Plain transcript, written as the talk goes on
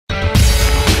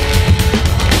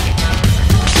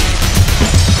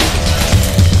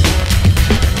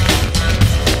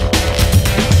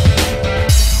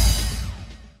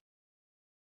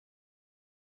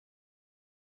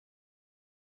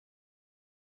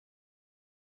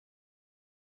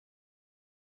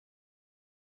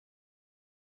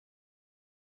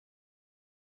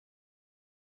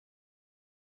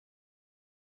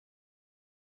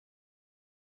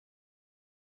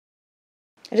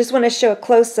I just want to show a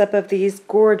close-up of these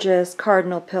gorgeous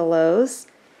Cardinal pillows,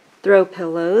 throw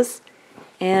pillows.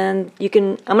 And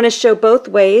I'm going to show both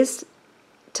ways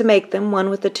to make them, one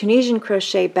with the Tunisian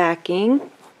crochet backing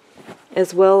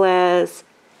as well as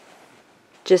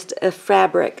just a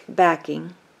fabric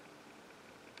backing.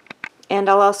 And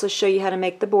I'll also show you how to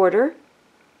make the border.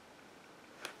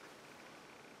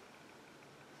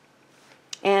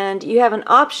 And you have an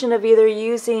option of either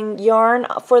using yarn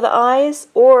for the eyes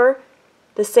or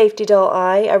the safety doll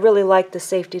eye. I really like the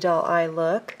safety doll eye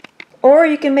look. Or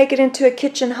you can make it into a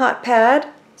kitchen hot pad.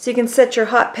 So you can set your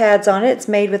hot pads on it. It's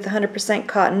made with 100%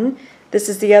 cotton. This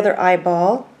is the other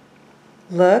eyeball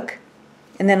look.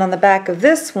 And then on the back of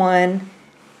this one,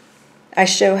 I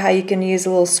show how you can use a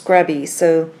little scrubby.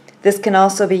 So this can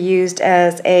also be used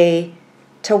as a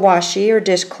tawashi or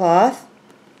dishcloth.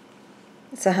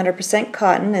 It's 100%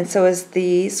 cotton, and so is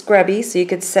the scrubby, so you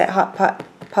could set hot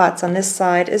pots on this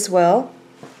side as well.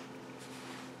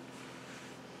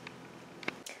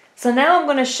 So now I'm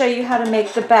going to show you how to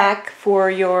make the back for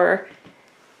your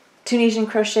Tunisian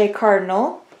crochet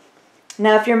cardinal.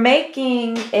 Now if you're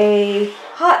making a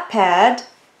hot pad,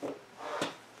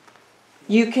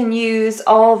 you can use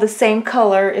all the same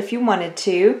color if you wanted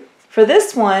to. For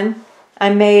this one,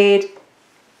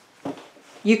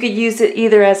 you could use it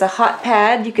either as a hot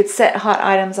pad, you could set hot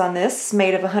items on this, it's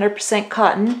made of 100%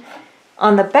 cotton.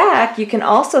 On the back, you can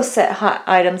also set hot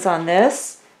items on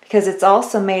this because it's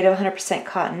also made of 100%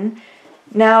 cotton.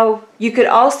 Now, you could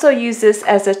also use this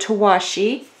as a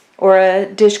tawashi or a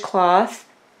dishcloth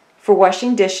for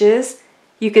washing dishes.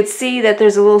 You could see that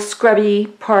there's a little scrubby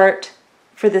part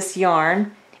for this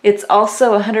yarn. It's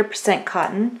also 100%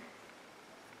 cotton.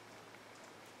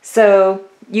 So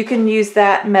you can use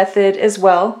that method as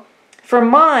well. For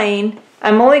mine,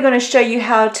 I'm only going to show you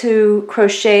how to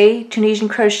crochet, Tunisian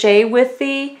crochet with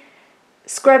the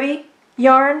scrubby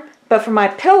yarn, but for my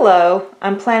pillow,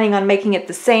 I'm planning on making it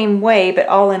the same way, but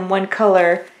all in one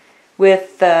color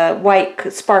with the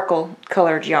white sparkle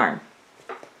colored yarn.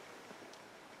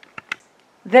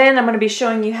 Then I'm going to be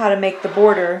showing you how to make the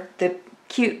border, the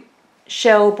cute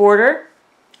shell border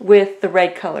with the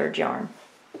red colored yarn.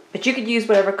 But you could use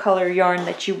whatever color yarn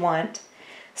that you want.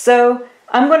 So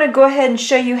I'm going to go ahead and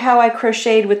show you how I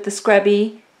crocheted with the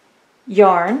scrubby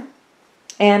yarn.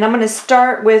 And I'm going to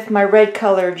start with my red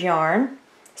colored yarn.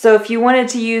 So if you wanted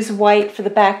to use white for the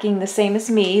backing the same as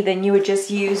me, then you would just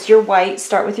use your white,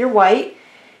 start with your white.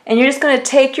 And you're just going to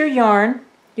take your yarn,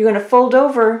 you're going to fold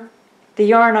over the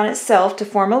yarn on itself to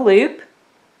form a loop.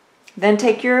 Then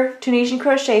take your Tunisian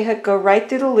crochet hook, go right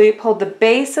through the loop, hold the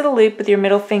base of the loop with your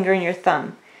middle finger and your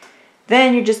thumb.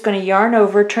 Then you're just going to yarn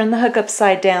over, turn the hook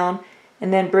upside down,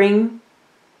 and then bring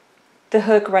the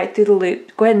hook right through the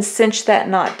loop. Go ahead and cinch that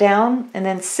knot down, and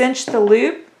then cinch the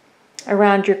loop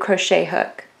around your crochet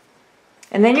hook.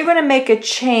 And then you're going to make a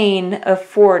chain of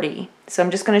 40. So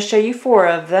I'm just going to show you 4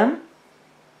 of them.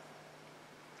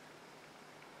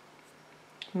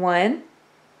 1,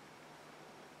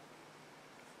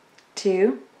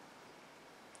 2,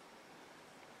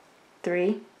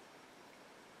 3,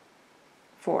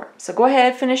 4. So go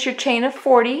ahead, finish your chain of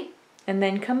 40, and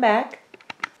then come back.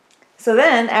 So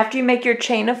then, after you make your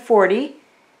chain of 40,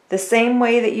 the same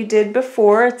way that you did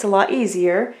before, it's a lot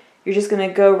easier. You're just going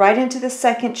to go right into the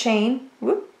second chain,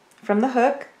 whoop, from the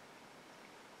hook,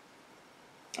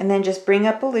 and then just bring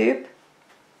up a loop.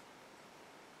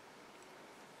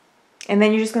 And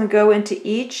then you're just going to go into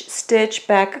each stitch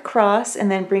back across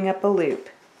and then bring up a loop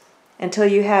until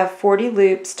you have 40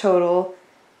 loops total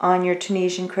on your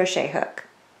Tunisian crochet hook.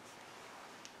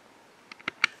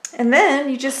 And then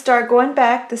you just start going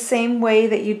back the same way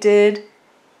that you did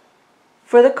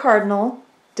for the cardinal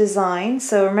design.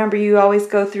 So remember, you always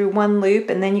go through 1 loop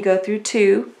and then you go through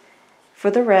 2 for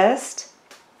the rest.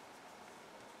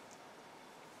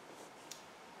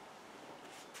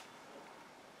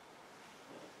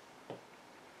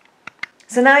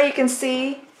 So now you can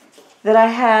see that I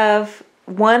have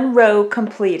 1 row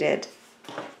completed.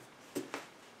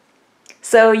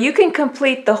 So you can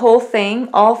complete the whole thing,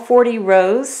 all 40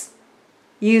 rows,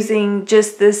 using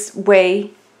just this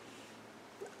way,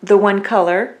 the 1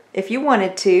 color, if you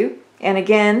wanted to. And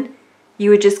again, you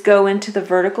would just go into the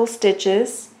vertical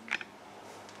stitches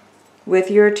with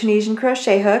your Tunisian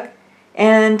crochet hook,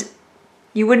 and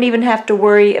you wouldn't even have to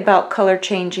worry about color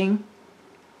changing.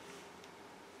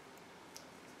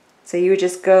 So you would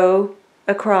just go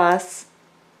across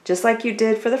just like you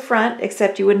did for the front,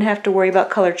 except you wouldn't have to worry about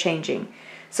color changing.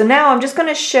 So now I'm just going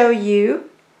to show you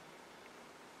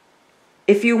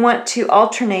if you want to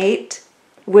alternate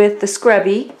with the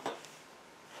scrubby.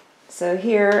 So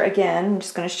here again, I'm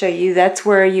just going to show you, that's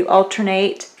where you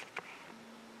alternate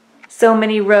so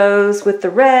many rows with the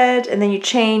red, and then you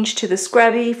change to the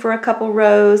scrubby for a couple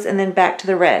rows, and then back to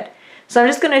the red. So I'm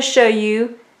just going to show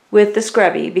you with the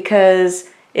scrubby because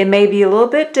it may be a little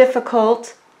bit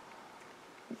difficult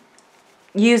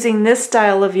using this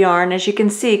style of yarn, as you can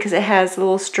see, because it has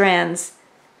little strands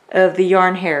of the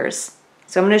yarn hairs.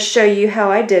 So I'm going to show you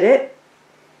how I did it.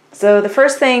 So the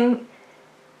first thing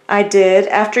I did,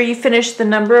 after you finish the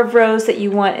number of rows that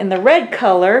you want in the red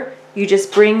color, you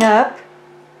just bring up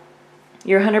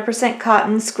your 100%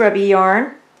 cotton scrubby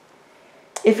yarn.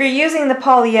 If you're using the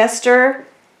polyester,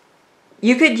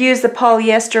 you could use the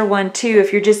polyester one too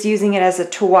if you're just using it as a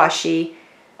tawashi.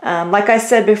 Like I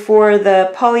said before,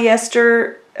 the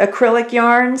polyester acrylic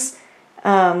yarns,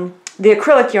 the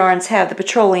acrylic yarns have the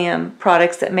petroleum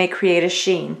products that may create a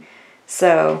sheen.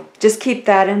 So just keep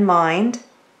that in mind.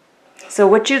 So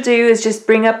what you do is just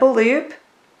bring up a loop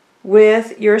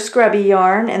with your scrubby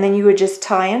yarn, and then you would just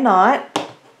tie a knot.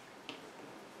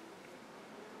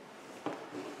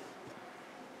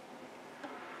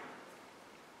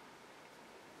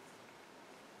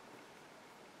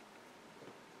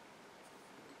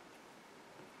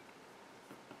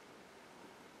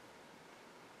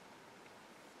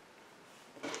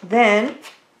 Then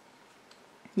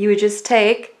you would just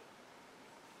take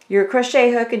your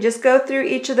crochet hook and just go through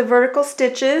each of the vertical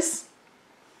stitches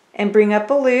and bring up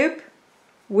a loop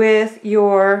with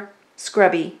your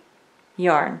scrubby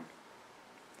yarn.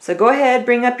 So go ahead,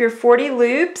 bring up your 40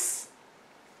 loops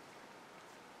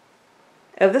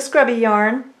of the scrubby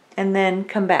yarn and then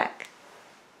come back.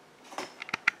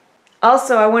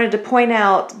 Also, I wanted to point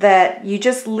out that you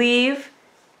just leave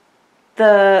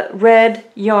the red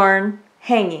yarn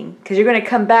hanging because you're going to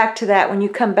come back to that. When you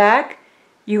come back,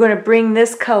 you're going to bring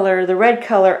this color, the red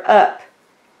color, up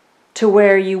to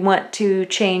where you want to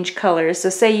change colors.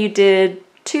 So say you did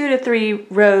 2 to 3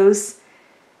 rows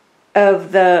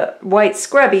of the white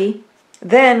scrubby,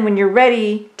 then when you're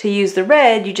ready to use the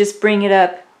red, you just bring it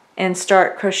up and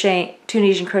start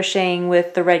Tunisian crocheting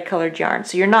with the red colored yarn.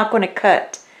 So you're not going to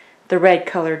cut the red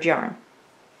colored yarn.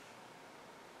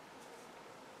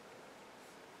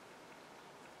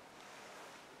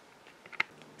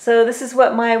 So this is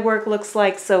what my work looks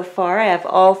like so far. I have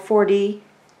all 40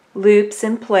 loops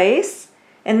in place,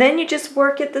 and then you just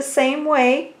work it the same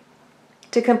way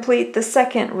to complete the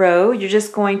second row. You're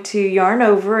just going to yarn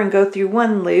over and go through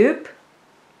 1 loop,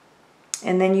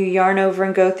 and then you yarn over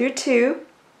and go through 2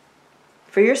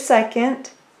 for your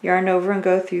second, yarn over and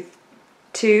go through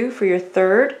 2 for your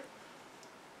third,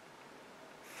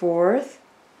 fourth,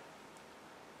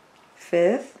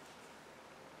 fifth,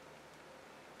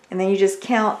 and then you just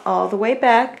count all the way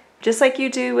back, just like you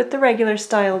do with the regular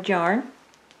styled yarn.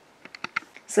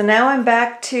 So now I'm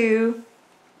back to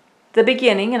the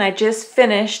beginning, and I just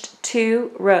finished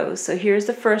 2 rows. So here's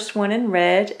the first one in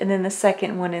red, and then the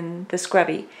second one in the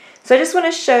scrubby. So I just want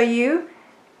to show you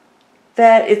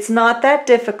that it's not that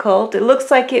difficult. It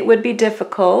looks like it would be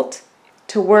difficult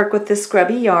to work with this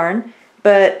scrubby yarn,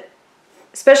 but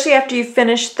especially after you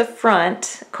finish the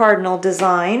front Cardinal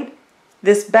design,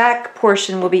 this back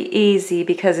portion will be easy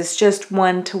because it's just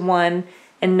 1-to-1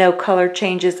 and no color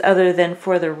changes other than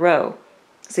for the row.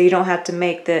 So you don't have to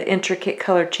make the intricate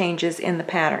color changes in the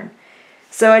pattern.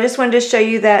 So I just wanted to show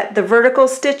you that the vertical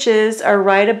stitches are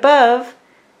right above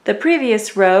the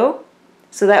previous row,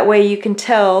 so that way you can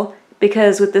tell,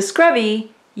 because with the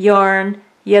scrubby yarn,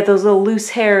 you have those little loose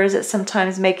hairs that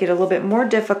sometimes make it a little bit more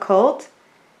difficult.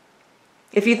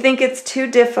 If you think it's too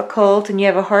difficult and you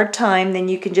have a hard time, then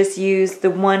you can just use the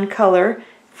 1 color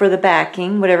for the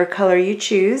backing, whatever color you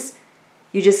choose.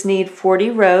 You just need 40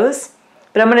 rows.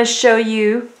 But I'm going to show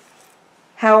you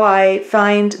how I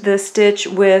find the stitch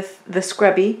with the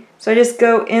scrubby. So I just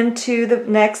go into the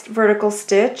next vertical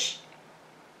stitch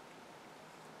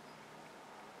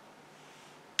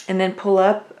and then pull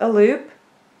up a loop.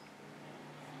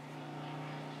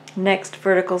 Next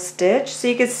vertical stitch. So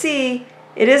you can see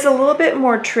it is a little bit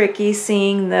more tricky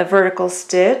seeing the vertical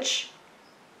stitch,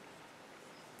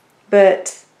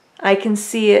 but I can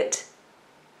see it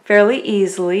fairly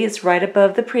easily. It's right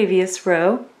above the previous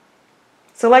row.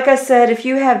 So like I said, if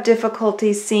you have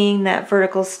difficulty seeing that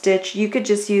vertical stitch, you could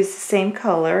just use the same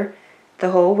color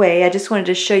the whole way. I just wanted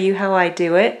to show you how I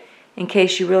do it in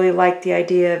case you really like the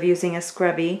idea of using a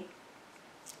scrubby.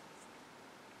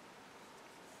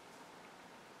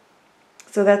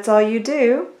 So that's all you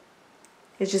do,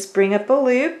 is just bring up a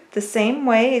loop the same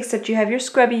way, except you have your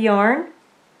scrubby yarn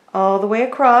all the way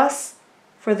across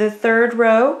for the third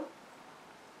row,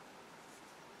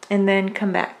 and then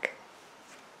come back.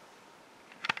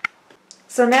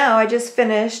 So now I just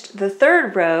finished the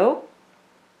third row,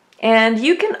 And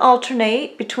you can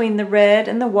alternate between the red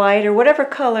and the white or whatever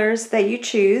colors that you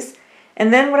choose.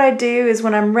 And then what I do is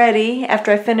when I'm ready,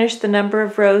 after I finish the number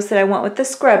of rows that I want with the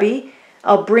scrubby,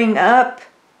 I'll bring up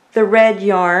the red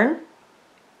yarn,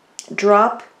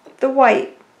 drop the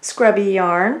white scrubby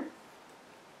yarn,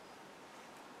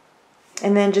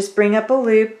 and then just bring up a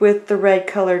loop with the red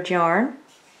colored yarn.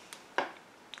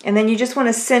 And then you just want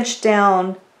to cinch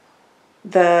down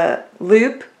the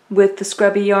loop with the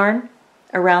scrubby yarn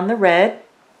around the red.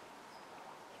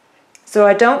 So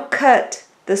I don't cut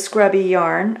the scrubby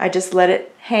yarn, I just let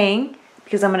it hang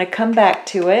because I'm going to come back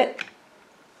to it.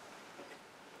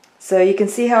 So you can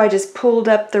see how I just pulled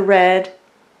up the red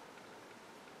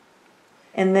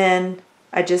and then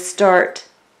I just start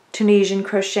Tunisian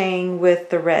crocheting with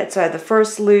the red. So I have the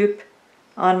first loop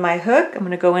on my hook. I'm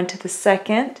going to go into the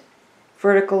second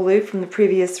vertical loop from the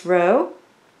previous row,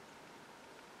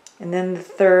 and then the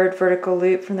third vertical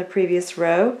loop from the previous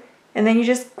row, and then you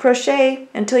just crochet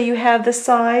until you have the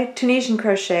side Tunisian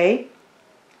crochet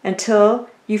until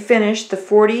you finish the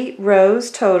 40 rows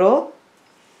total.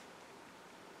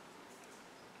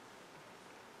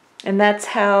 And that's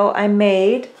how I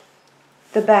made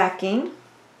the backing.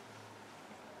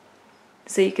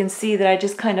 So you can see that I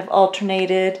just kind of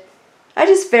alternated. I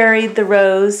just varied the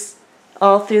rows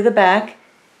all through the back.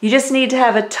 You just need to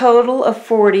have a total of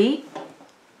 40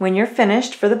 when you're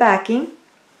finished for the backing.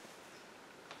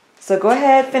 So go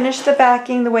ahead, finish the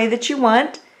backing the way that you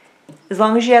want, as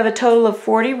long as you have a total of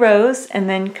 40 rows, and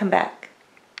then come back.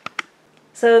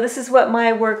 So this is what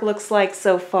my work looks like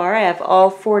so far. I have all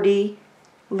 40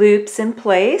 loops in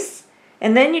place,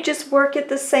 and then you just work it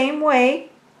the same way.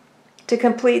 To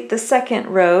complete the second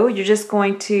row, you're just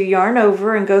going to yarn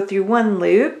over and go through one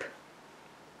loop,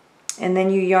 and then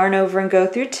you yarn over and go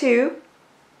through two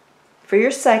for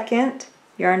your second,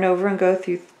 yarn over and go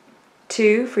through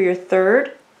two for your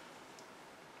third,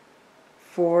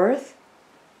 fourth,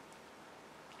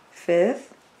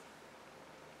 fifth,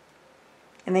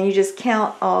 and then you just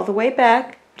count all the way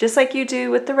back just like you do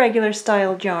with the regular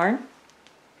styled yarn.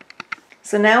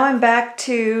 So now I'm back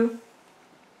to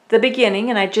the beginning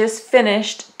and I just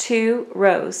finished 2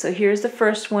 rows. So here's the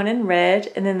first one in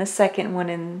red and then the second one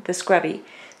in the scrubby.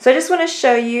 So I just want to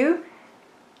show you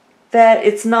that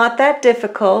it's not that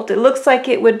difficult. It looks like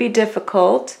it would be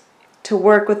difficult to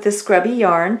work with this scrubby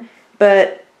yarn,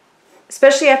 but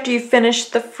especially after you finish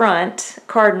the front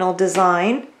Cardinal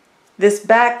design, this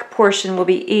back portion will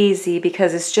be easy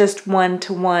because it's just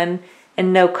 1-to-1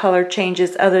 and no color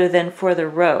changes other than for the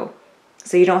row.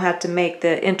 So you don't have to make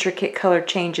the intricate color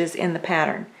changes in the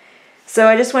pattern. So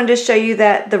I just wanted to show you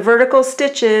that the vertical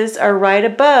stitches are right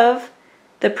above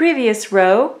the previous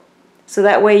row, so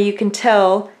that way you can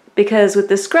tell, because with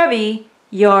the scrubby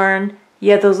yarn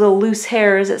you have those little loose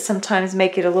hairs that sometimes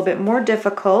make it a little bit more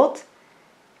difficult.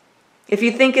 If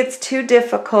you think it's too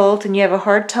difficult and you have a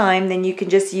hard time, then you can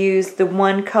just use the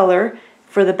one color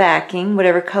for the backing,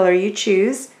 whatever color you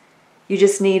choose. You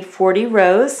just need 40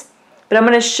 rows. But I'm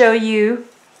going to show you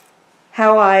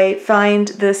how I find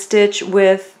the stitch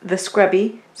with the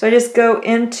scrubby. So I just go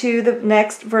into the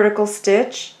next vertical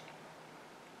stitch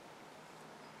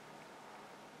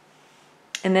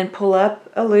and then pull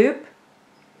up a loop.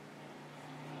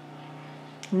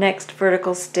 Next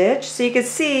vertical stitch. So you can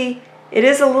see it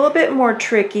is a little bit more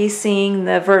tricky seeing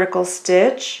the vertical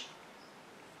stitch,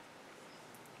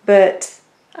 but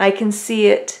I can see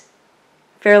it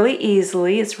fairly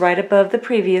easily. It's right above the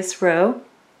previous row.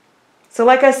 So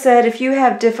like I said, if you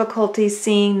have difficulty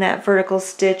seeing that vertical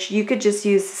stitch, you could just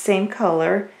use the same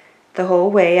color the whole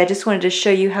way. I just wanted to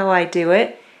show you how I do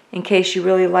it in case you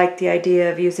really like the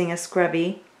idea of using a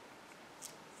scrubby.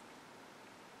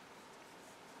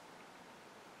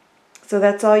 So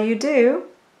that's all you do,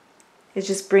 is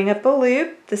just bring up a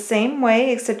loop the same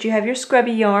way, except you have your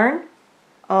scrubby yarn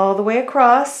all the way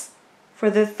across for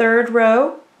the third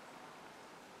row,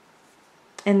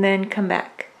 and then come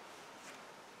back.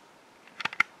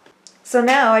 So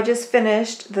now I just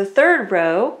finished the third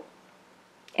row,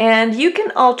 and you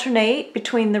can alternate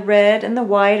between the red and the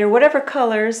white or whatever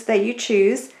colors that you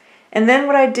choose. And then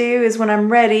what I do is when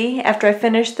I'm ready, after I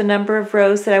finish the number of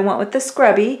rows that I want with the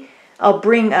scrubby, I'll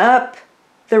bring up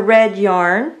the red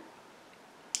yarn,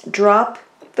 drop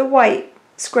the white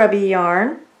scrubby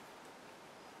yarn,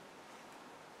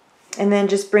 and then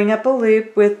just bring up a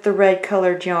loop with the red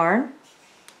colored yarn.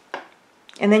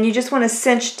 And then you just want to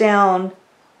cinch down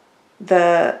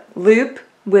the loop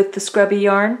with the scrubby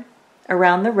yarn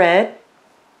around the red.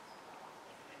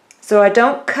 So I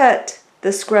don't cut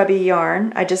the scrubby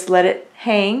yarn, I just let it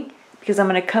hang because I'm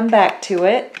going to come back to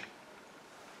it.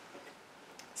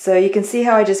 So you can see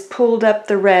how I just pulled up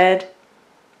the red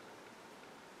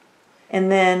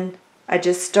and then I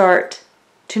just start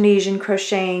Tunisian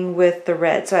crocheting with the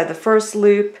red. So I have the first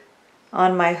loop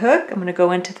on my hook. I'm going to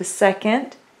go into the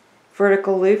second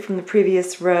vertical loop from the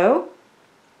previous row,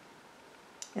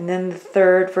 and then the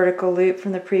third vertical loop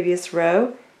from the previous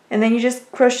row, and then you just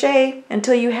crochet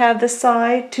until you have the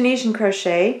side Tunisian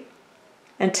crochet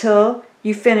until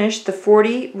you finish the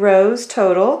 40 rows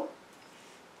total.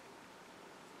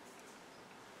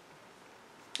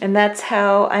 And that's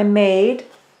how I made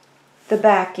the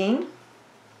backing.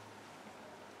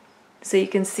 So you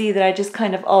can see that I just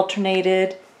kind of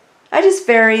alternated. I just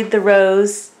varied the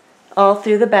rows all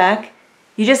through the back.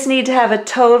 You just need to have a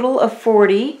total of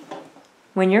 40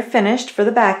 when you're finished for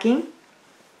the backing.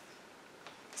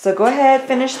 So go ahead,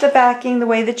 finish the backing the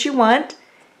way that you want,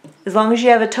 as long as you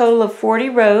have a total of 40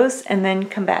 rows, and then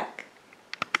come back.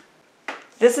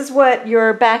 This is what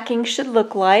your backing should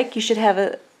look like. You should have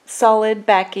a solid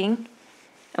backing.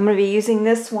 I'm going to be using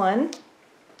this one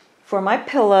for my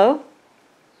pillow,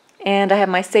 and I have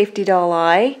my safety doll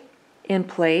eye in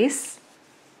place.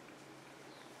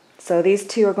 So these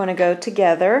two are going to go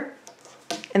together.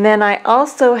 And then I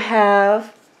also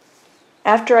have,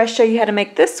 after I show you how to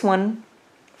make this one,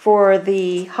 for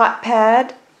the hot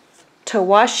pad,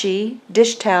 tawashi,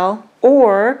 dish towel,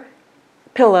 or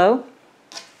pillow,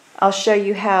 I'll show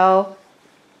you how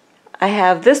I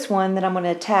have this one that I'm going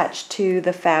to attach to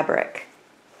the fabric.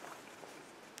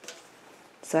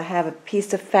 So I have a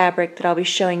piece of fabric that I'll be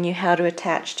showing you how to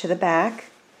attach to the back.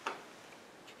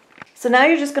 So now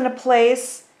you're just going to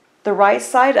place the right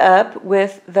side up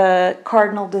with the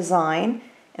Cardinal design,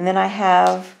 and then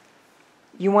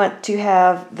you want to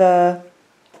have the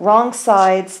wrong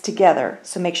sides together.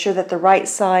 So make sure that the right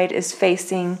side is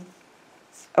facing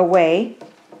away.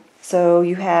 So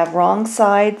you have wrong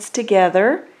sides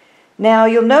together. Now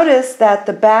you'll notice that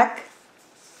the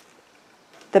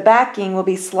backing will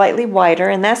be slightly wider,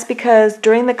 and that's because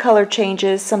during the color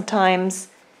changes sometimes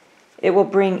it will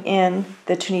bring in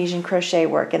the Tunisian crochet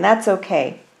work, and that's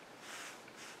okay.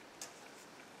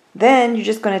 Then you're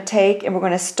just going to take, and we're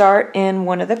going to start in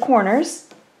one of the corners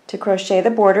to crochet the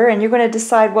border, and you're going to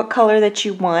decide what color that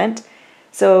you want.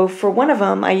 So for one of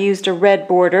them I used a red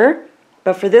border,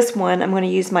 but for this one I'm going to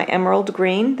use my emerald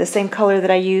green, the same color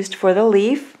that I used for the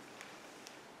leaf.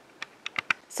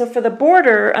 So for the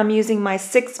border I'm using my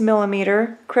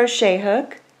 6mm crochet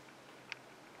hook.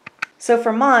 So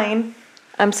for mine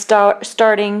I'm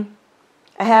starting,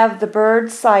 I have the bird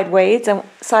sideways,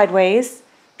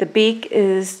 the beak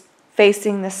is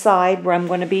facing the side where I'm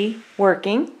going to be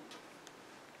working.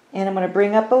 And I'm going to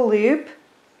bring up a loop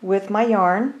with my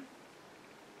yarn.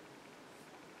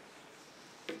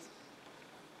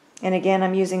 And again,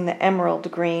 I'm using the emerald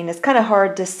green. It's kind of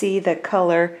hard to see the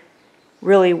color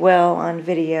really well on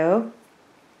video,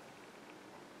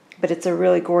 but it's a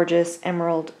really gorgeous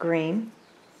emerald green.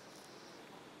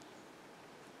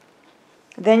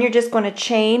 Then you're just going to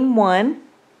chain one,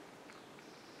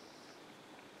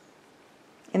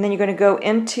 and then you're going to go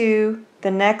into the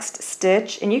next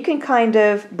stitch, and you can kind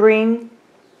of bring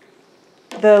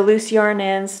the loose yarn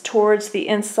ends towards the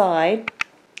inside.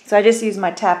 So I just use my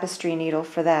tapestry needle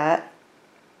for that,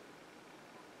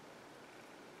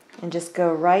 and just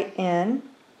go right in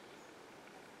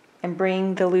and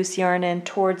bring the loose yarn end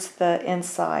towards the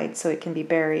inside so it can be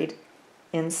buried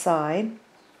inside.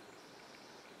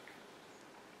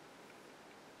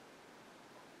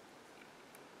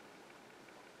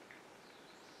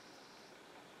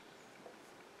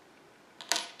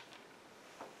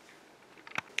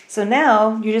 So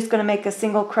now you're just going to make a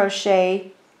single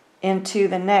crochet into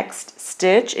the next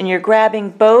stitch, and you're grabbing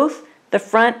both the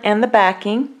front and the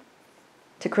backing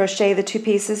to crochet the two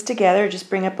pieces together. Just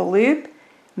bring up a loop,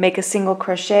 make a single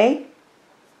crochet.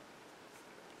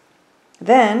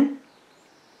 Then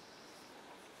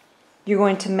you're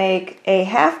going to make a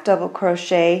half double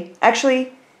crochet.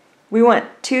 Actually, we want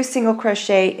 2 single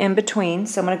crochet in between,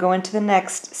 so I'm going to go into the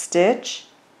next stitch.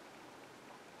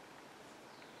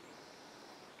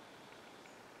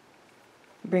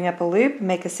 Bring up a loop,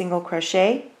 make a single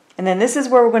crochet, and then this is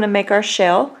where we're going to make our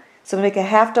shell. So we'll make a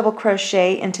half double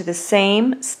crochet into the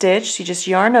same stitch. So you just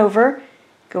yarn over,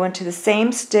 go into the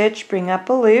same stitch, bring up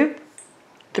a loop,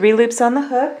 3 loops on the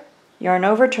hook, yarn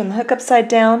over, turn the hook upside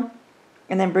down,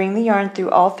 and then bring the yarn through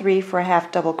all 3 for a half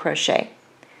double crochet.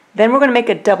 Then we're going to make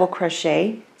a double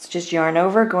crochet. So just yarn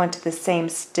over, go into the same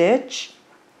stitch,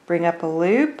 bring up a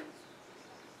loop,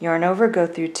 yarn over, go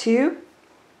through 2,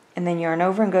 and then yarn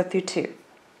over and go through 2.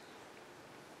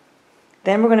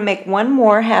 Then we're going to make one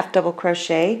more double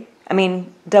crochet.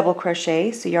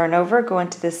 So yarn over, go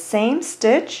into the same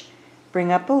stitch,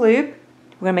 bring up a loop.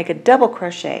 We're going to make a double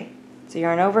crochet. So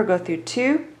yarn over, go through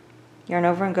 2, yarn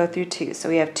over and go through 2. So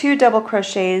we have 2 double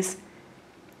crochets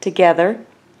together.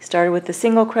 Started with the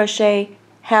single crochet,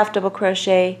 half double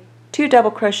crochet, 2 double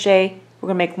crochet. We're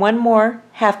going to make 1 more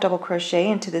half double crochet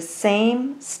into the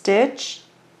same stitch.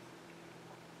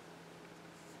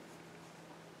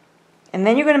 And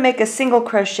then you're going to make a single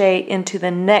crochet into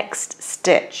the next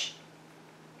stitch.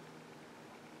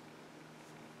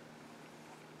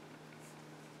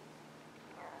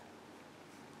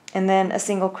 And then a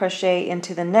single crochet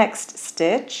into the next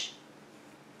stitch.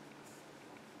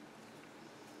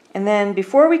 And then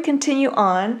before we continue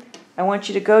on, I want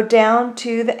you to go down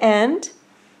to the end,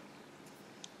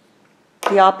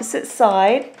 the opposite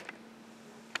side,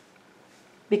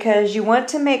 because you want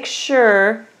to make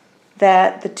sure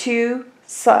that the 2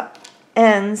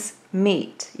 ends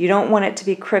meet. You don't want it to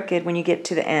be crooked when you get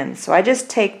to the end. So I just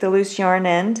take the loose yarn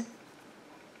end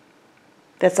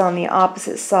that's on the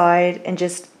opposite side and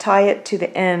just tie it to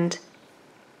the end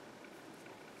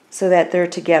so that they're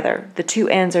together. The 2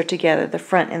 ends are together, the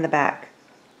front and the back.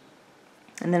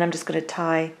 And then I'm just going to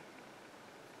tie,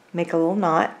 make a little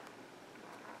knot,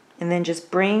 and then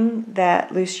just bring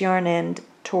that loose yarn end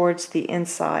towards the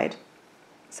inside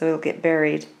so it'll get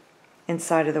buried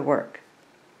inside of the work.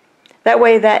 That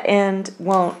way that end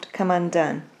won't come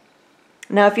undone.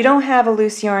 Now if you don't have a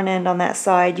loose yarn end on that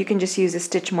side, you can just use a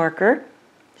stitch marker.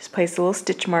 Just place a little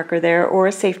stitch marker there or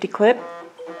a safety clip.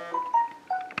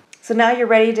 So now you're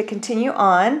ready to continue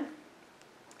on.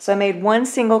 So I made 1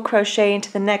 single crochet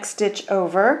into the next stitch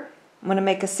over. I'm going to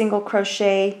make a single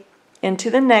crochet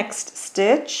into the next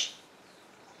stitch,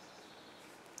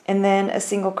 and then a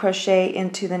single crochet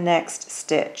into the next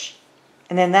stitch.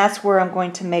 And then that's where I'm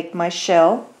going to make my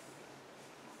shell.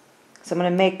 So I'm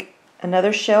going to make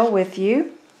another shell with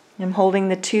you. I'm holding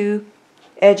the 2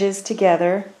 edges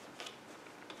together.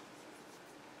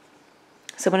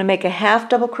 So I'm going to make a half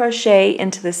double crochet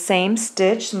into the same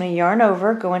stitch. So I'm going to yarn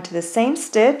over, go into the same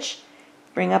stitch,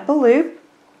 bring up a loop,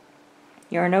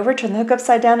 yarn over, turn the hook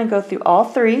upside down and go through all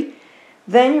 3.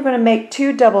 Then you're going to make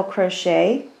 2 double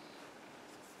crochet.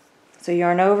 So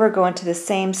yarn over, go into the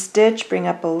same stitch, bring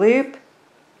up a loop,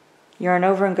 yarn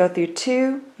over and go through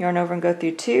 2, yarn over and go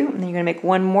through 2, and then you're going to make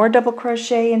 1 more double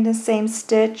crochet in the same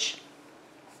stitch.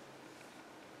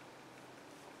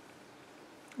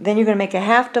 Then you're going to make a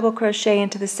half double crochet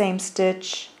into the same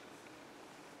stitch,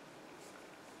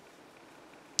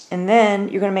 and then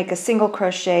you're going to make a single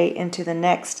crochet into the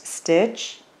next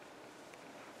stitch,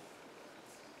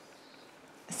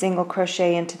 a single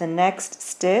crochet into the next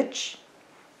stitch,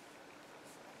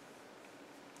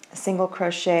 a single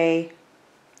crochet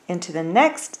into the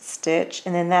next stitch,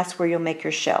 and then that's where you'll make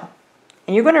your shell.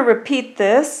 And you're going to repeat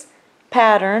this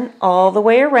pattern all the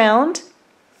way around.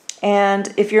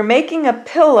 And if you're making a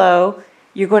pillow,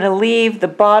 you're going to leave the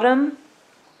bottom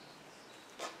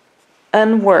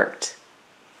unworked.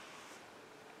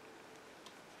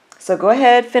 So go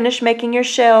ahead, finish making your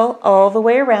shell all the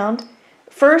way around.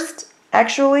 First,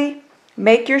 actually,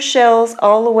 make your shells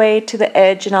all the way to the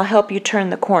edge, and I'll help you turn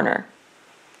the corner.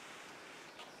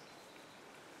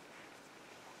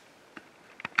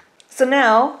 So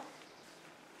now,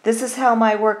 this is how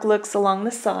my work looks along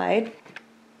the side.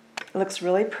 It looks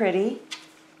really pretty.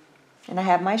 And I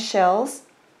have my shells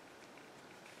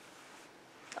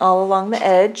all along the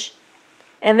edge.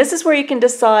 And this is where you can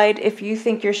decide if you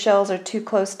think your shells are too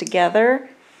close together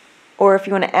or if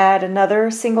you want to add another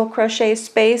single crochet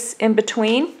space in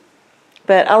between.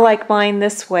 But I like mine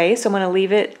this way, so I'm going to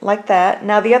leave it like that.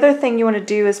 Now the other thing you want to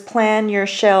do is plan your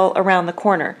shell around the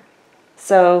corner.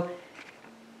 So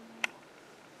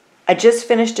I just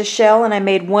finished a shell and I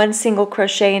made 1 single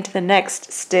crochet into the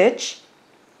next stitch.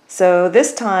 So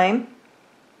this time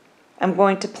I'm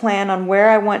going to plan on where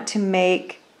I want to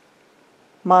make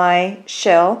my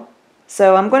shell.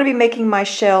 So I'm going to be making my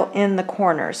shell in the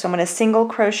corner. So I'm going to single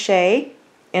crochet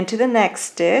into the next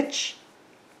stitch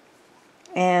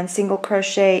and single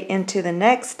crochet into the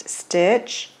next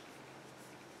stitch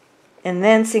and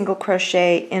then single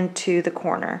crochet into the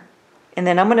corner. And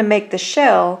then I'm going to make the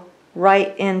shell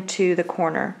right into the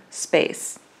corner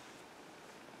space.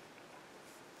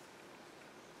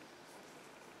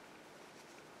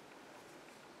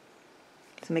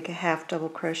 So make a half double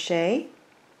crochet,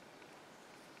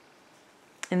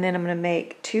 and then I'm going to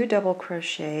make 2 double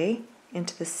crochet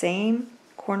into the same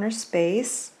corner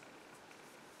space,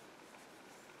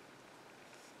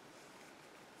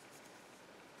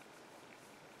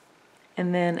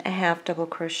 and then a half double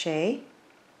crochet,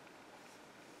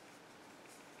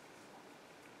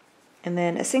 and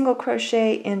then a single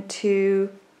crochet into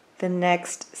the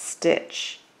next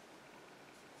stitch.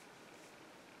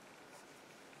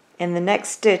 And the next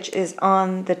stitch is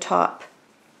on the top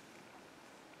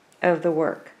of the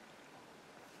work.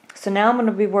 So now I'm going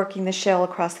to be working the shell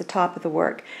across the top of the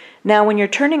work. Now when you're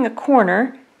turning a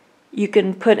corner, you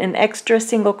can put an extra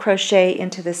single crochet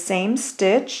into the same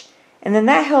stitch, and then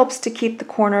that helps to keep the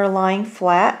corner lying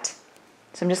flat.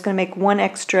 So I'm just going to make one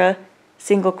extra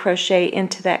single crochet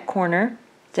into that corner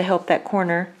to help that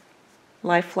corner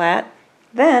lie flat.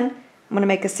 Then I'm going to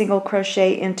make a single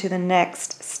crochet into the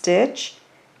next stitch,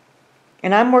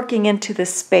 and I'm working into the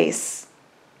space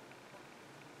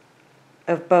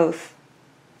of both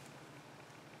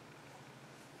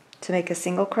to make a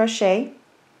single crochet.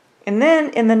 And then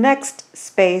in the next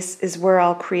space is where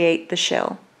I'll create the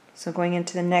shell. So going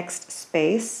into the next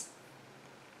space,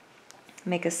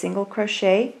 make a single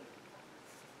crochet,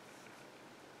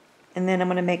 and then I'm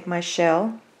going to make my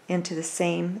shell into the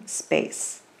same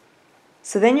space.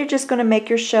 So then you're just going to make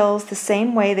your shells the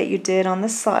same way that you did on the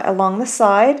side, along the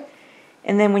side,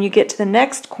 and then when you get to the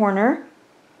next corner,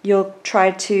 you'll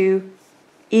try to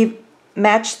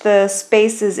match the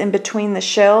spaces in between the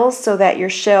shells so that your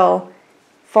shell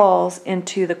falls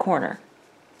into the corner.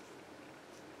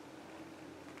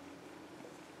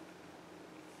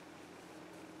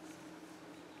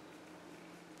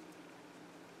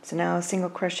 So now a single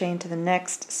crochet into the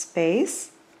next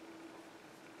space,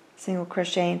 single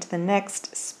crochet into the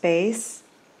next space,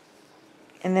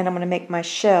 and then I'm going to make my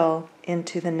shell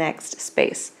into the next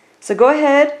space. So go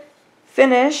ahead,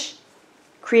 finish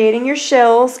creating your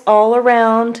shells all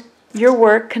around your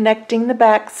work, connecting the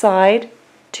back side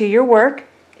to your work.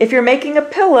 If you're making a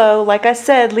pillow, like I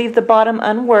said, leave the bottom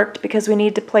unworked because we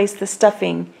need to place the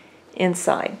stuffing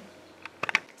inside.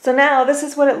 So now this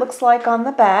is what it looks like on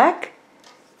the back,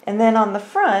 and then on the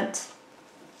front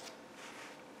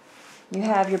you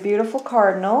have your beautiful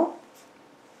cardinal,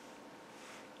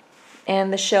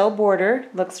 and the shell border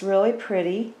looks really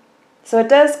pretty. So it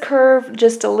does curve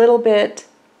just a little bit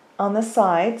on the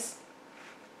sides,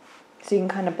 so you can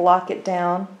kind of block it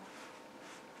down.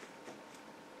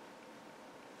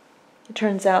 It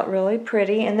turns out really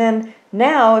pretty. And then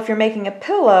now if you're making a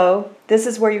pillow, this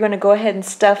is where you're going to go ahead and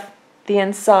stuff the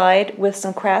inside with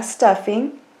some craft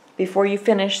stuffing before you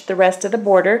finish the rest of the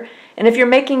border. And if you're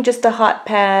making just a hot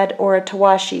pad or a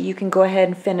tawashi, you can go ahead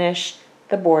and finish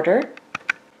the border.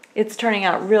 It's turning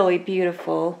out really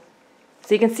beautiful.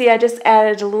 So you can see I just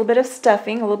added a little bit of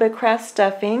stuffing, a little bit of craft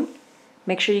stuffing.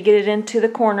 Make sure you get it into the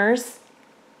corners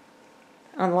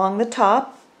along the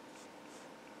top.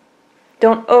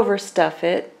 Don't overstuff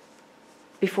it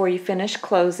before you finish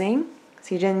closing.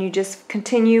 So then you just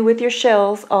continue with your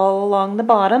shells all along the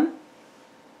bottom.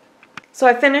 So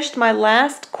I finished my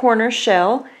last corner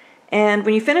shell, and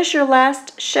when you finish your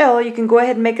last shell, you can go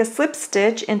ahead and make a slip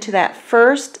stitch into that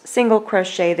first single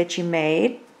crochet that you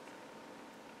made.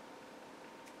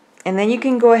 And then you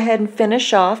can go ahead and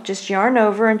finish off, just yarn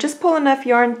over and just pull enough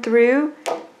yarn through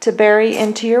to bury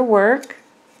into your work.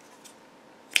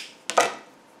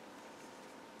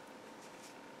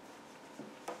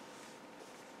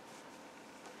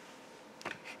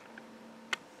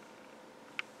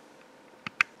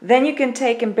 Then you can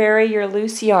take and bury your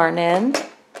loose yarn end.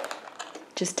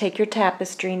 Just take your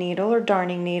tapestry needle or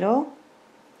darning needle,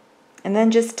 and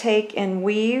then just take and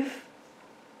weave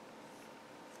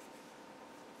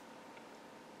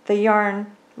the yarn,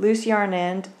 loose yarn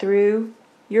end through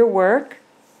your work.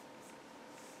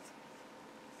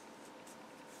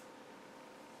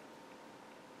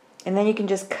 And then you can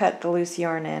just cut the loose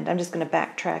yarn end. I'm just going to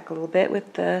backtrack a little bit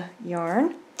with the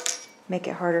yarn, make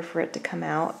it harder for it to come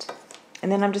out.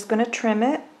 And then I'm just going to trim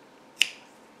it,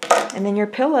 and then your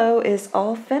pillow is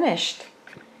all finished.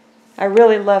 I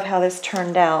really love how this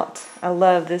turned out. I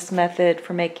love this method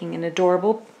for making an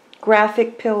adorable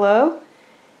graphic pillow,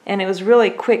 and it was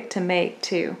really quick to make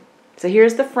too. So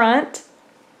here's the front,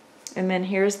 and then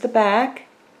here's the back.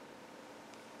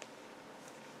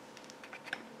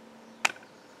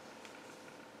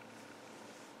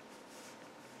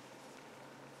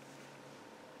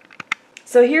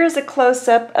 So here's a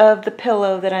close-up of the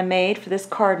pillow that I made for this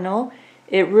cardinal.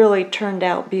 It really turned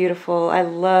out beautiful. I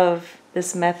love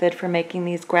this method for making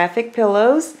these graphic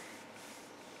pillows.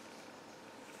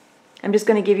 I'm just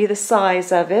going to give you the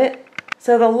size of it.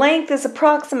 So the length is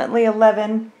approximately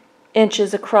 11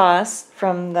 inches across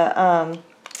from the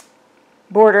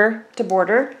border to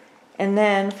border, and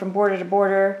then from border to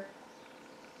border,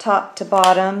 top to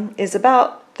bottom, is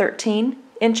about 13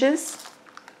 inches.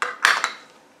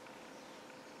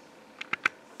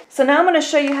 So now I'm going to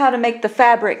show you how to make the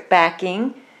fabric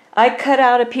backing. I cut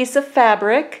out a piece of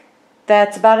fabric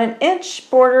that's about an inch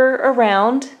border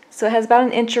around, so it has about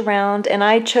an inch around, and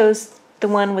I chose the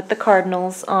one with the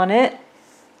cardinals on it.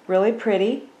 Really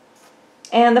pretty.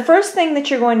 And the first thing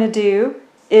that you're going to do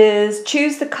is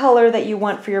choose the color that you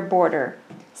want for your border.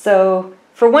 So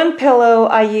for one pillow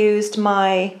I used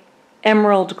my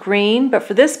emerald green, but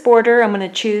for this border I'm going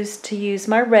to choose to use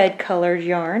my red colored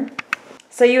yarn.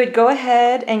 So you would go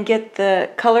ahead and get the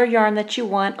color yarn that you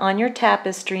want on your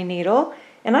tapestry needle,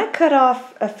 and I cut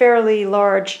off a fairly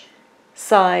large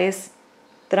size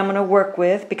that I'm going to work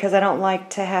with because I don't like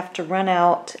to have to run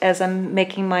out as I'm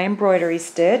making my embroidery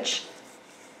stitch.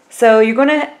 So you're going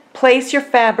to place your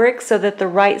fabric so that the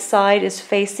right side is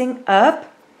facing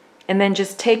up, and then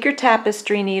just take your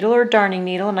tapestry needle or darning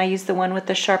needle, and I use the one with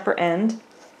the sharper end,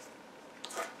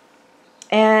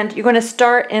 and you're going to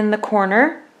start in the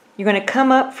corner. You're going to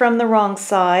come up from the wrong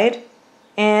side,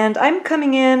 and I'm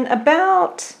coming in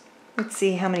about, let's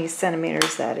see how many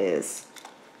centimeters that is.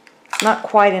 Not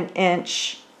quite an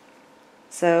inch.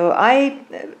 So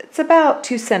it's about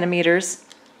 2 centimeters.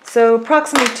 So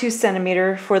approximately 2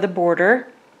 centimeters for the border.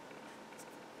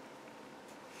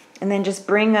 And then just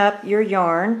bring up your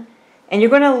yarn, and you're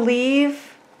going to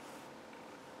leave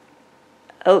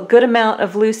a good amount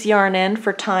of loose yarn in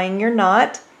for tying your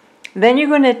knot. Then you're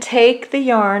going to take the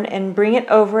yarn and bring it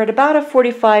over at about a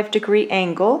 45-degree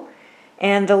angle,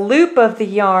 and the loop of the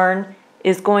yarn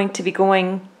is going to be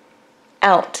going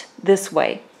out this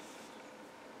way.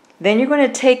 Then you're going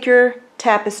to take your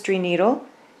tapestry needle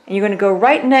and you're going to go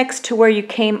right next to where you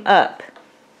came up.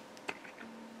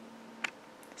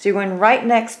 So you're going right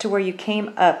next to where you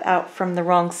came up out from the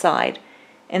wrong side.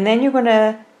 And then you're going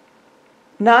to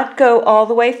not go all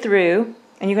the way through,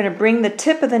 and you're going to bring the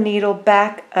tip of the needle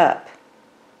back up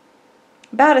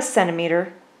about 1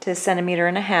 centimeter to 1.5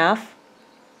 centimeters,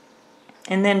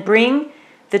 and then bring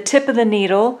the tip of the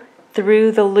needle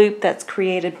through the loop that's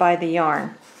created by the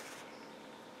yarn.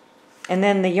 And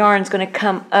then the yarn's going to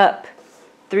come up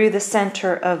through the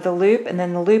center of the loop, and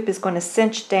then the loop is going to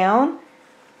cinch down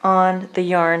on the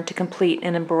yarn to complete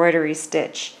an embroidery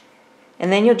stitch.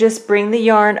 And then you'll just bring the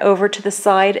yarn over to the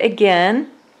side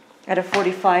again at a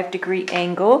 45-degree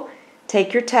angle.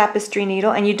 Take your tapestry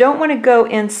needle, and you don't want to go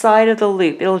inside of the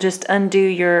loop. It'll just undo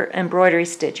your embroidery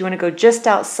stitch. You want to go just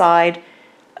outside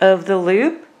of the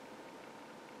loop.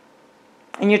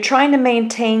 And you're trying to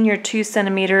maintain your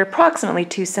approximately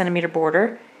 2 centimeter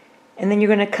border. And then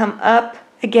you're going to come up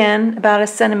again about 1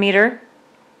 centimeter.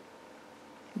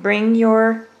 Bring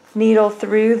your needle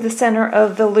through the center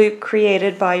of the loop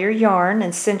created by your yarn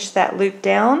and cinch that loop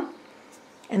down,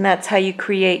 and that's how you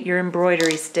create your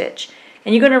embroidery stitch.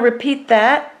 And you're going to repeat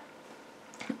that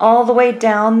all the way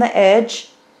down the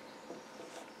edge,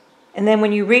 and then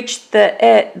when you reach the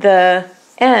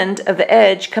end of the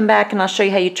edge, come back and I'll show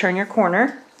you how you turn your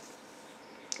corner.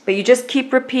 But you just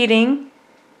keep repeating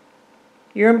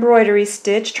your embroidery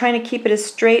stitch, trying to keep it as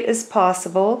straight as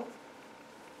possible,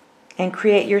 and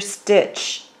create your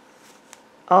stitch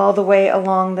all the way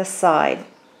along the side,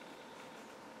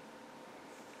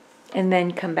 and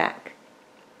then come back.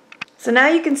 So now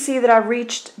you can see that I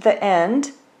reached the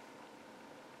end.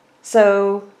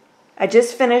 So I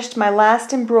just finished my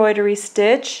last embroidery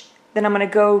stitch. Then I'm going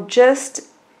to go just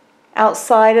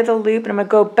outside of the loop, and I'm going to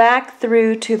go back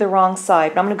through to the wrong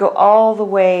side. But I'm going to go all the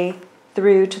way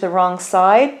through to the wrong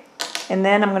side, and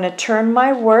then I'm going to turn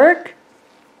my work,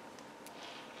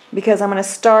 because I'm going to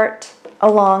start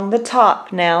along the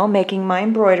top now, making my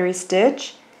embroidery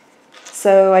stitch.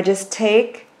 So I just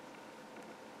take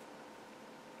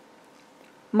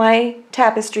my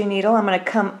tapestry needle, I'm going to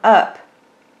come up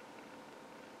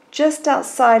just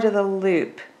outside of the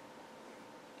loop,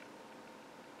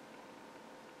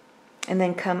 and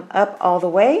then come up all the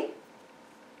way.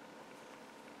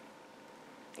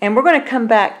 And we're going to come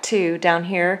back to down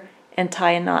here and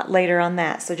tie a knot later on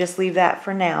that, so just leave that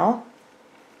for now.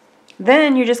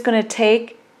 Then you're just going to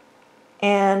take,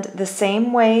 and the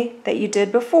same way that you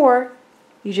did before,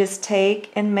 you just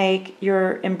take and make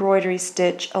your embroidery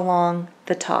stitch along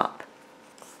the top.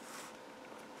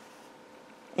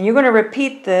 And you're going to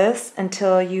repeat this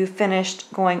until you've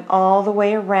finished going all the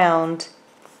way around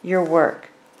your work.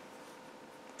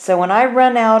 So when I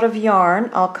run out of yarn,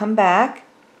 I'll come back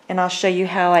and I'll show you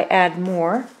how I add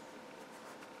more.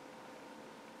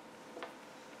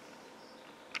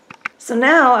 So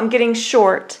now I'm getting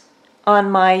short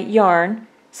on my yarn,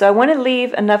 so I want to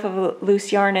leave enough of a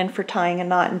loose yarn in for tying a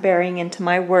knot and burying into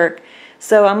my work.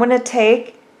 So I'm going to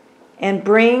take and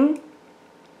bring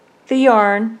the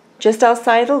yarn just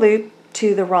outside the loop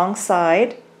to the wrong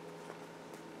side,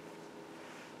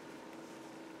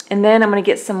 and then I'm going to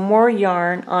get some more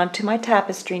yarn onto my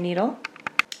tapestry needle.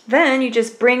 Then you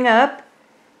just bring up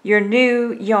your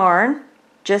new yarn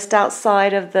just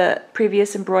outside of the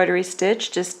previous embroidery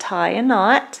stitch, just tie a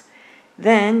knot.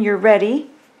 Then you're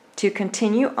ready to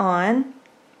continue on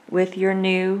with your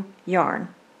new yarn.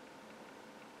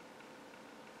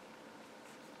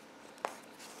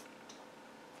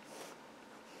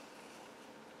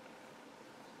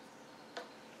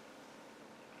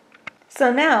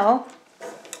 So now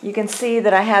you can see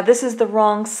that I have, this is the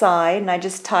wrong side, and I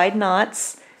just tied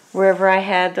knots wherever I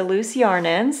had the loose yarn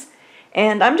ends.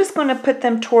 And I'm just going to put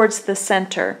them towards the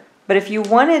center. But if you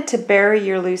wanted to bury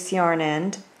your loose yarn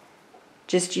end,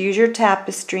 just use your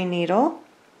tapestry needle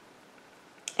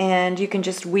and you can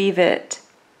just weave it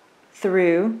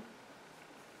through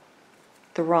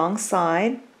the wrong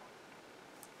side.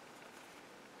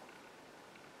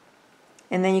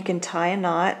 And then you can tie a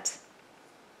knot.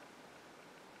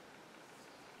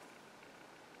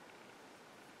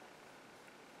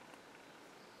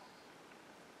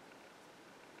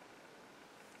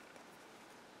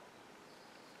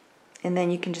 And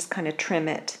then you can just kind of trim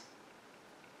it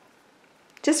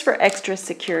just for extra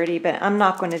security, but I'm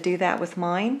not going to do that with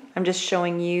mine. I'm just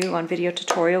showing you on video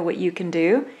tutorial what you can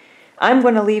do. I'm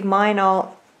going to leave mine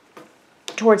all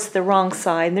towards the wrong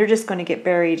side, and they're just going to get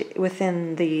buried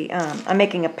within the, I'm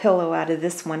making a pillow out of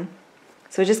this one.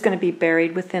 So it's just going to be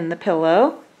buried within the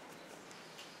pillow.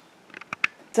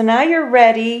 So now you're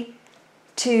ready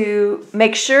to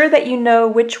make sure that you know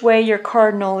which way your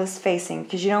cardinal is facing,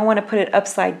 because you don't want to put it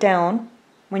upside down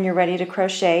when you're ready to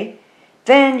crochet.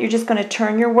 Then you're just going to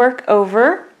turn your work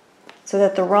over so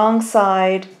that the wrong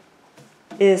side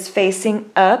is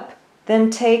facing up.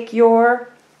 Then take your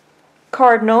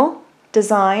cardinal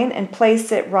design and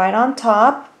place it right on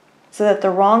top so that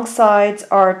the wrong sides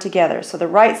are together. So the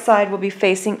right side will be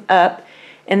facing up,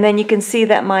 and then you can see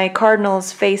that my cardinal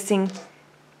is facing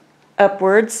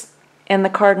upwards and the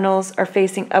cardinals are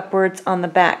facing upwards on the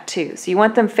back too. So you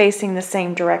want them facing the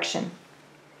same direction.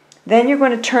 Then you're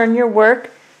going to turn your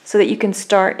work so that you can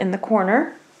start in the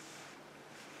corner.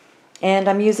 And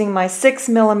I'm using my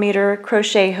 6mm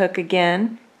crochet hook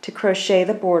again to crochet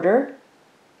the border.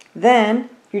 Then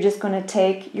you're just going to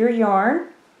take your yarn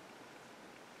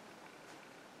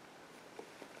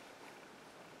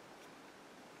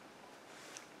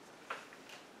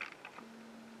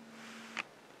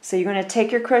so you're going to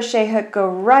take your crochet hook, go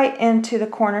right into the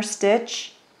corner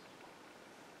stitch,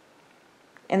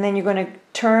 and then you're going to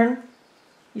turn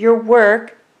your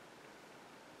work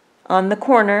on the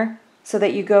corner so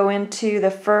that you go into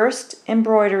the first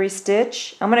embroidery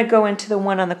stitch. I'm going to go into the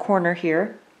one on the corner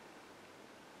here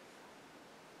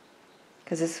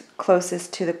because it's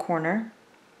closest to the corner.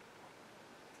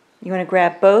 You want to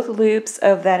grab both loops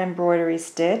of that embroidery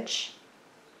stitch,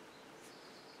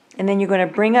 and then you're going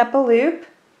to bring up a loop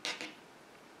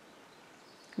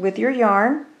with your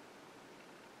yarn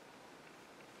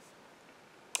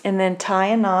and then tie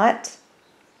a knot.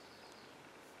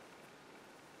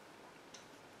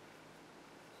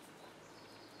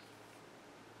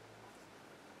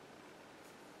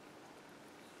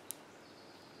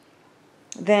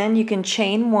 Then you can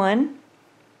chain one.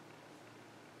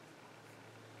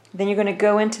 Then you're going to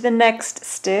go into the next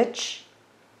stitch,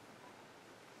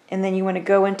 and then you want to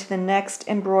go into the next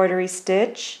embroidery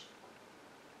stitch.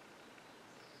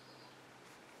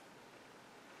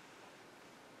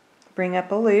 Bring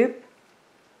up a loop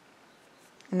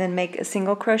and then make a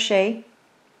single crochet.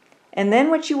 And then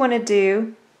what you want to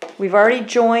do, we've already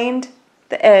joined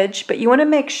the edge, but you want to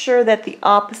make sure that the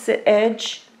opposite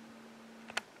edge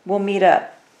will meet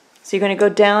up. So you're going to go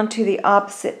down to the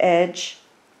opposite edge,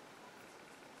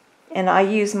 and I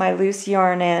use my loose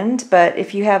yarn end, but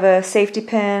if you have a safety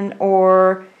pin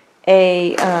or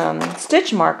a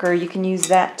stitch marker, you can use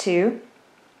that too.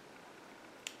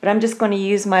 But I'm just going to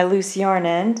use my loose yarn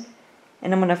end,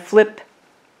 and I'm going to flip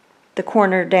the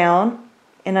corner down,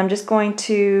 and I'm just going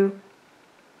to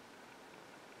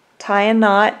tie a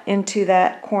knot into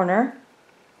that corner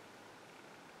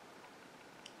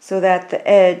so that the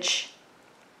edge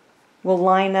will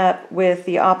line up with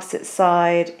the opposite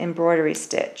side embroidery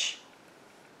stitch,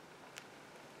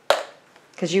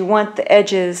 because you want the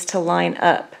edges to line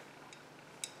up.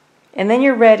 And then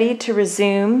you're ready to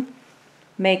resume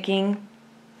making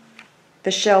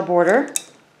the shell border.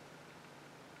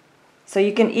 So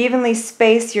you can evenly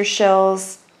space your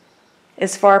shells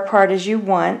as far apart as you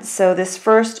want. So this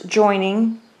first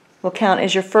joining will count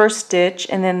as your first stitch,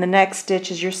 and then the next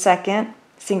stitch is your second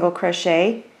single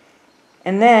crochet.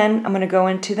 And then I'm going to go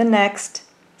into the next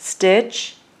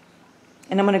stitch,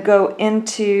 and I'm going to go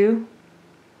into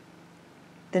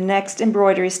the next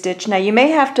embroidery stitch. Now you may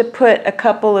have to put a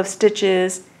couple of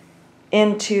stitches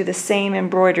into the same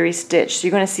embroidery stitch, so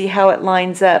you're going to see how it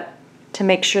lines up to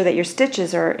make sure that your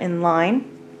stitches are in line.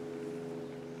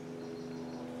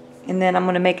 And then I'm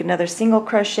going to make another single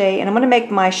crochet, and I'm going to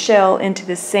make my shell into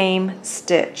the same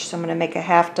stitch. So I'm going to make a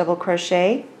half double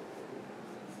crochet,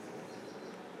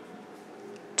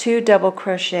 2 double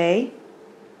crochet,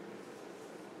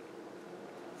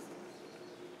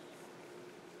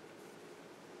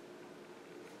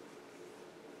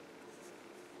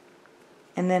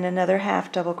 and then another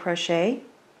half double crochet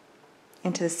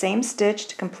into the same stitch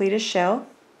to complete a shell.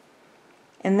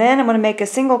 And then I'm going to make a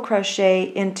single crochet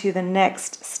into the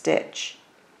next stitch.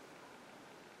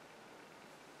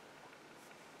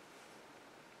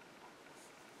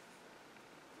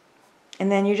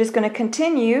 And then you're just going to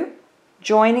continue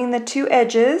joining the 2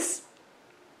 edges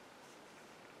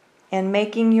and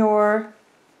making your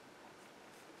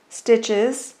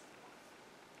stitches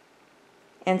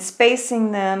and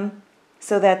spacing them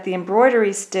so that the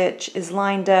embroidery stitch is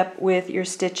lined up with your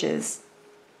stitches.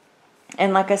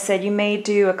 And like I said, you may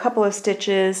do a couple of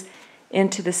stitches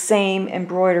into the same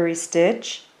embroidery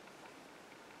stitch.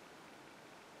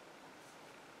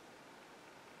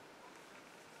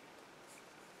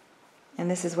 And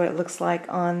this is what it looks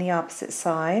like on the opposite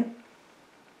side.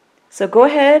 So go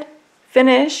ahead,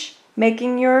 finish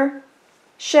making your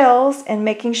shells and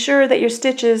making sure that your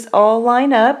stitches all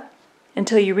line up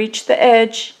until you reach the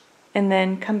edge, and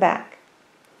then come back.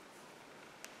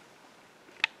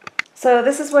 So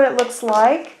this is what it looks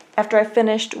like after I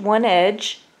finished one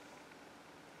edge.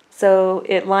 So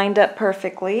it lined up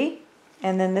perfectly.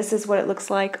 And then this is what it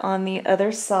looks like on the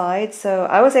other side. So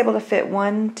I was able to fit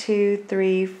 1, 2,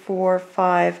 3, 4,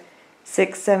 5,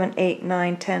 6, 7, 8,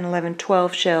 9, 10, 11,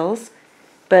 12 shells.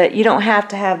 But you don't have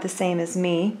to have the same as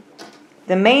me.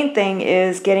 The main thing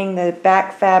is getting the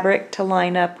back fabric to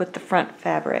line up with the front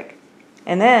fabric.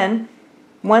 And then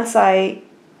once I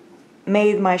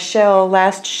made my shell,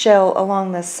 last shell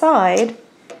along the side,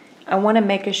 I want to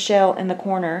make a shell in the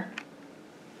corner.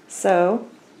 So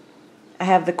I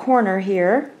have the corner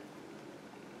here,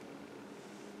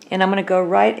 and I'm going to go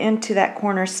right into that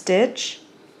corner stitch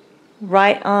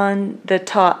right on the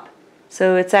top.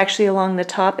 So it's actually along the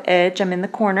top edge. I'm in the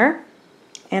corner,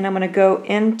 and I'm going to go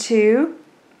into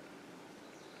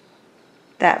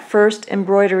that first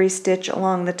embroidery stitch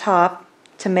along the top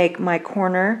to make my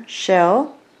corner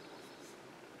shell.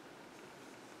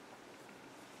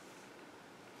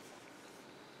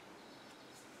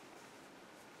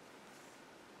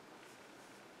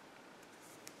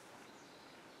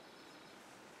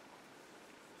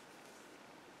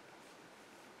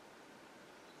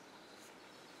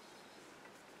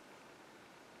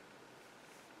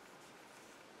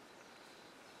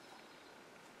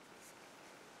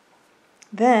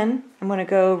 Then I'm going to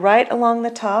go right along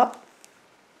the top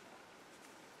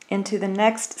into the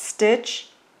next stitch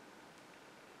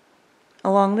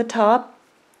along the top,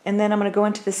 and then I'm going to go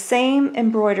into the same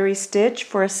embroidery stitch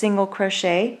for a single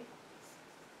crochet,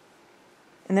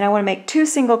 and then I want to make 2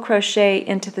 single crochet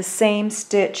into the same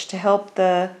stitch to help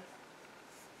the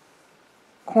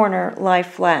corner lie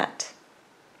flat.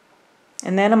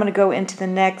 And then I'm going to go into the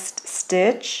next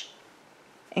stitch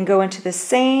and go into the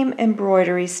same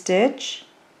embroidery stitch,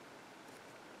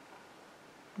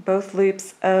 both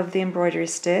loops of the embroidery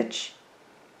stitch,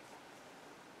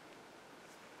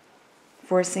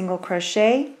 for a single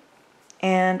crochet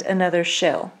and another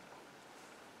shell.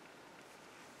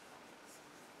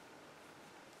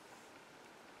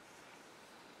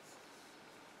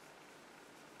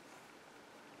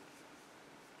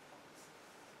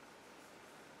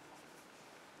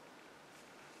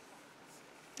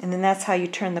 And then that's how you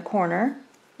turn the corner.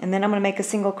 And then I'm going to make a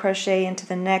single crochet into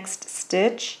the next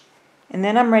stitch, and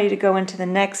then I'm ready to go into the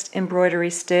next embroidery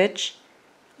stitch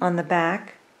on the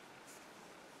back.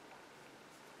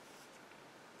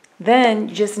 Then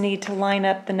you just need to line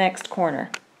up the next corner.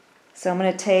 So I'm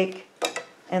going to take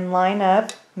and line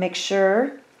up, make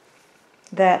sure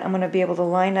that I'm going to be able to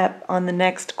line up on the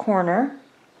next corner.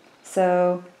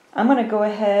 So I'm going to go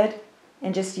ahead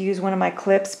and just use one of my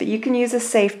clips, but you can use a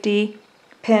safety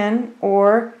pin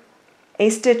or a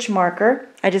stitch marker.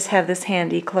 I just have this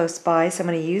handy close by, so I'm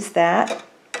going to use that.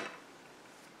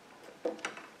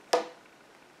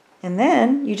 And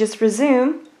then you just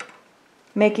resume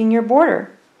making your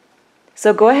border.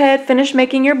 So go ahead, finish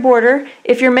making your border.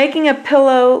 If you're making a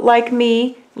pillow like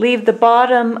me, leave the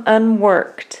bottom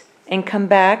unworked and come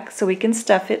back so we can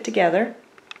stuff it together.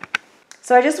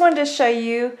 So I just wanted to show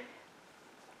you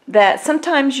that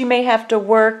sometimes you may have to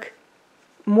work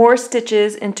more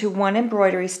stitches into one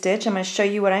embroidery stitch. I'm going to show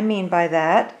you what I mean by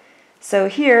that. So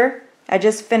here I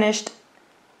just finished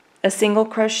a single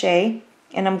crochet,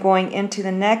 and I'm going into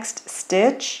the next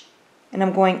stitch, and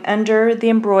I'm going under the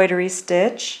embroidery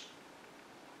stitch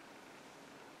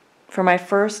for my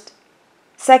first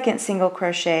second single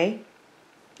crochet,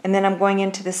 and then I'm going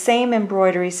into the same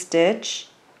embroidery stitch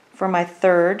for my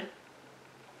third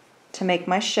to make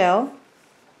my shell.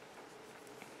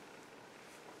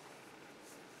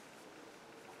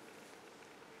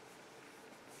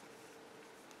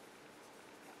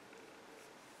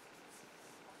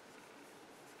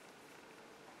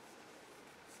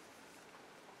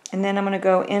 And then I'm going to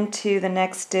go into the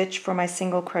next stitch for my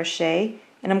single crochet,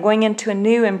 and I'm going into a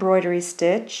new embroidery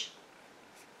stitch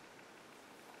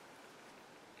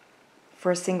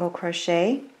for a single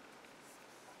crochet.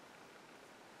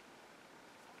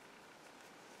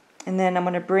 And then I'm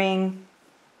going to bring,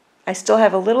 I still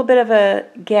have a little bit of a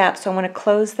gap, so I'm going to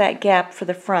close that gap for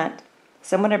the front.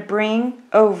 So I'm going to bring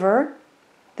over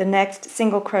the next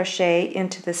single crochet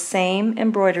into the same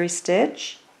embroidery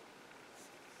stitch.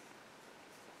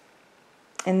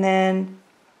 And then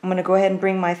I'm going to go ahead and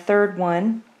bring my third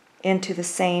one into the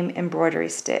same embroidery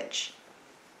stitch.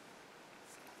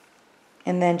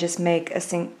 And then just make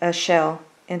a shell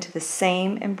into the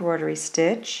same embroidery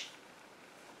stitch.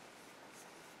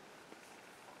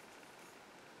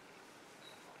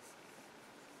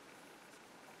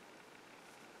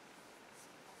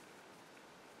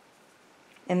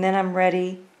 And then I'm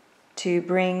ready to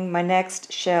bring my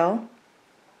next shell,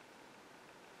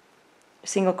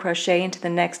 single crochet into the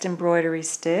next embroidery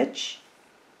stitch,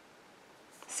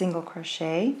 single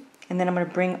crochet, and then I'm going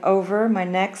to bring over my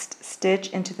next stitch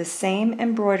into the same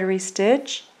embroidery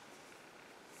stitch,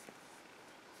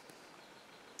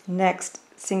 next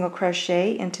single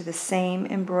crochet into the same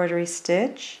embroidery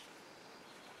stitch,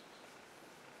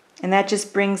 and that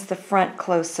just brings the front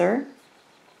closer.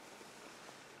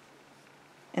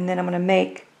 And then I'm going to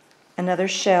make another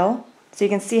shell, so you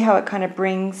can see how it kind of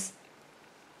brings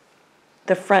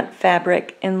the front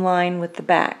fabric in line with the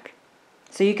back.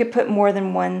 So you could put more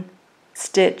than one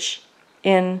stitch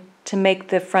in to make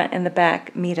the front and the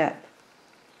back meet up.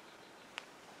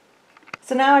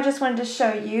 So now I just wanted to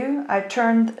show you, I've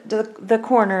turned the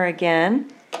corner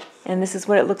again, and this is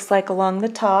what it looks like along the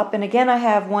top. And again, I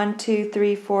have 1, 2,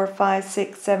 3, 4, 5,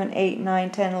 6, 7, 8, 9,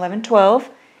 10, 11, 12.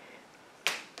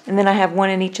 And then I have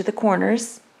one in each of the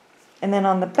corners. And then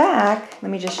on the back,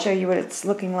 let me just show you what it's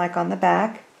looking like on the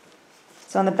back.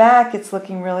 So on the back, it's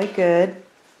looking really good.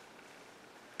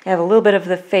 I have a little bit of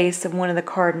the face of one of the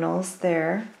cardinals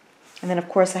there. And then of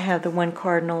course I have the one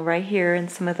cardinal right here and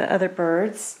some of the other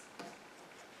birds.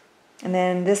 And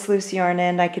then this loose yarn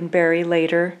end I can bury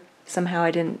later. Somehow I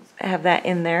didn't have that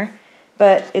in there.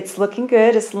 But it's looking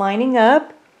good, it's lining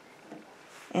up.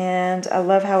 And I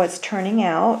love how it's turning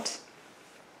out.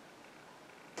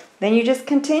 Then you just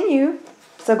continue.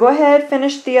 So go ahead,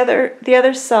 finish the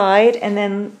other side, and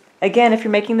then again, if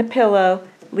you're making the pillow,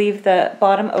 leave the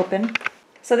bottom open.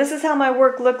 So this is how my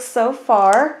work looks so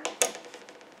far.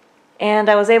 And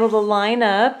I was able to line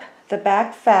up the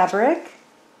back fabric.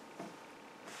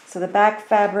 So the back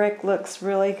fabric looks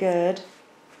really good.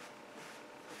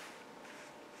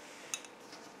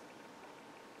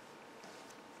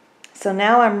 So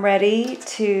now I'm ready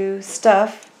to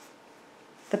stuff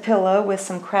the pillow with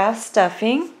some craft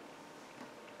stuffing.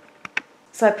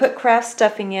 So I put craft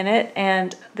stuffing in it,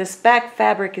 and this back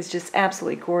fabric is just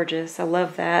absolutely gorgeous. I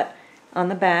love that on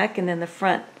the back, and then the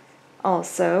front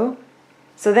also.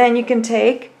 So then you can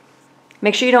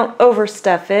make sure you don't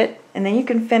overstuff it, and then you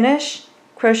can finish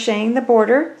crocheting the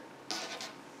border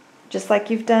just like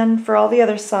you've done for all the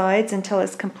other sides until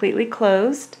it's completely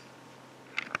closed.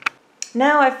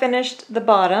 Now I've finished the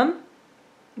bottom.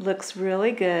 Looks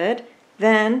really good.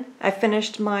 Then I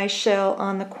finished my shell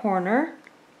on the corner.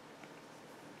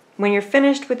 When you're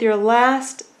finished with your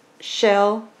last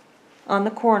shell on the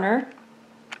corner,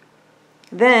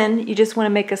 then you just want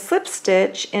to make a slip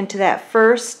stitch into that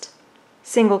first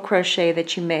single crochet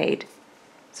that you made.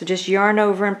 So just yarn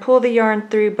over and pull the yarn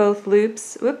through both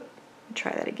loops. Whoop,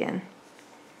 try that again.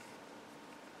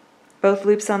 Both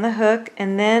loops on the hook,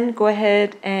 and then go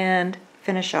ahead and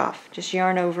finish off. Just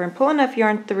yarn over and pull enough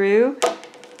yarn through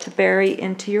to bury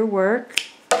into your work.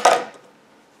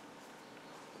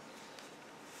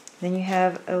 Then you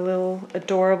have a little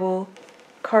adorable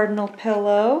cardinal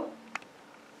pillow.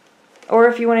 Or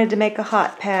if you wanted to make a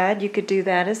hot pad, you could do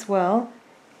that as well.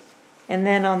 And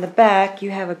then on the back, you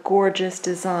have a gorgeous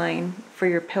design for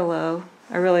your pillow.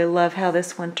 I really love how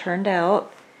this one turned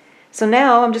out. So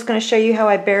now I'm just going to show you how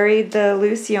I buried the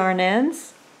loose yarn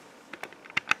ends.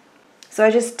 So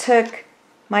I just took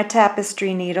my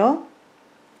tapestry needle,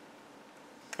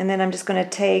 and then I'm just going to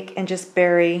take and just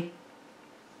bury,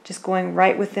 just going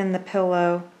right within the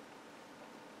pillow.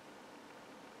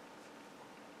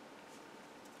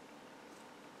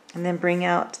 And then bring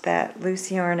out that loose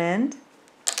yarn end.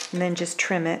 and then just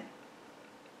trim it.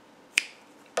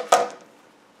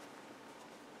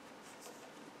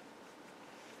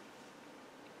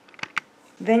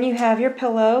 Then you have your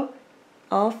pillow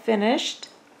all finished.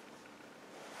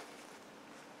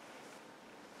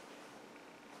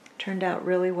 Turned out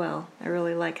really well. I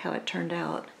really like how it turned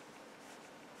out.